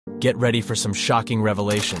get ready for some shocking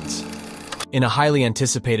revelations. In a highly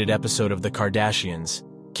anticipated episode of The Kardashians,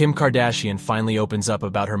 Kim Kardashian finally opens up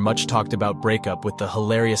about her much-talked-about breakup with the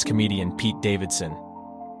hilarious comedian Pete Davidson.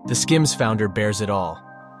 The Skims founder bears it all,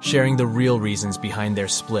 sharing the real reasons behind their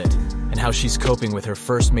split and how she's coping with her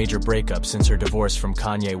first major breakup since her divorce from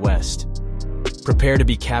Kanye West. Prepare to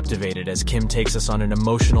be captivated as Kim takes us on an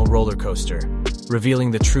emotional roller coaster,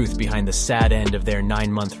 revealing the truth behind the sad end of their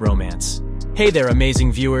 9-month romance. Hey there,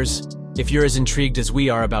 amazing viewers! If you're as intrigued as we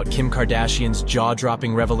are about Kim Kardashian's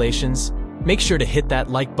jaw-dropping revelations, make sure to hit that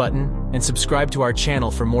like button and subscribe to our channel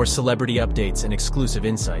for more celebrity updates and exclusive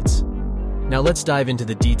insights. Now let's dive into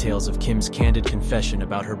the details of Kim's candid confession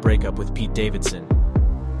about her breakup with Pete Davidson.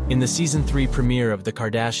 In the Season 3 premiere of The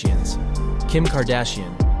Kardashians, Kim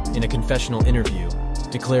Kardashian, in a confessional interview,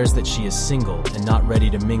 declares that she is single and not ready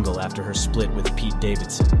to mingle after her split with Pete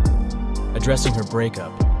Davidson. Addressing her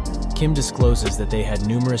breakup, Kim discloses that they had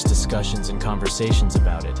numerous discussions and conversations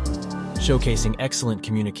about it, showcasing excellent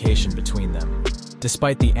communication between them.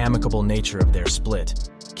 Despite the amicable nature of their split,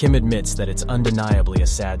 Kim admits that it's undeniably a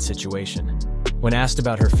sad situation. When asked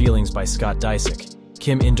about her feelings by Scott Disick,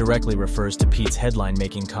 Kim indirectly refers to Pete's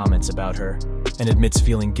headline-making comments about her and admits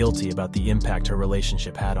feeling guilty about the impact her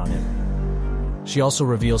relationship had on him. She also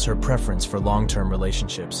reveals her preference for long-term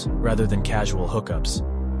relationships rather than casual hookups,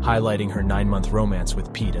 highlighting her 9-month romance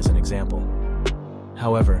with Pete as an example.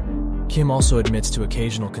 However, Kim also admits to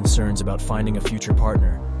occasional concerns about finding a future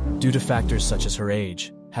partner due to factors such as her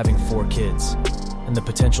age, having 4 kids, and the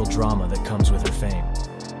potential drama that comes with her fame.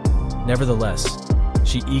 Nevertheless,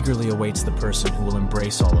 she eagerly awaits the person who will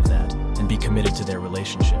embrace all of that and be committed to their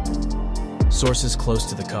relationship. Sources close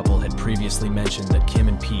to the couple had previously mentioned that Kim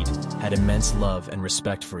and Pete had immense love and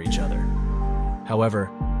respect for each other.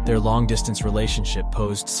 However, their long-distance relationship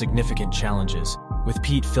posed significant challenges, with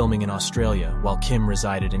Pete filming in Australia while Kim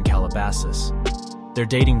resided in Calabasas. Their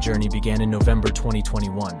dating journey began in November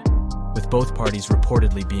 2021, with both parties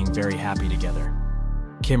reportedly being very happy together.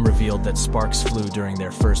 Kim revealed that sparks flew during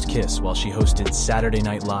their first kiss while she hosted Saturday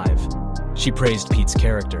Night Live. She praised Pete's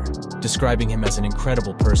character, describing him as an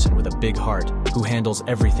incredible person with a big heart who handles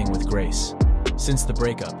everything with grace. Since the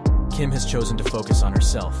breakup, Kim has chosen to focus on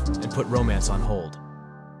herself and put romance on hold.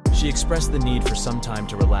 She expressed the need for some time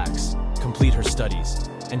to relax, complete her studies,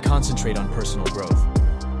 and concentrate on personal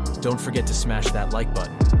growth. Don't forget to smash that like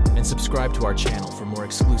button and subscribe to our channel for more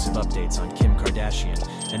exclusive updates on Kim Kardashian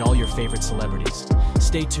and all your favorite celebrities.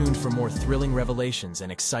 Stay tuned for more thrilling revelations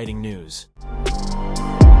and exciting news.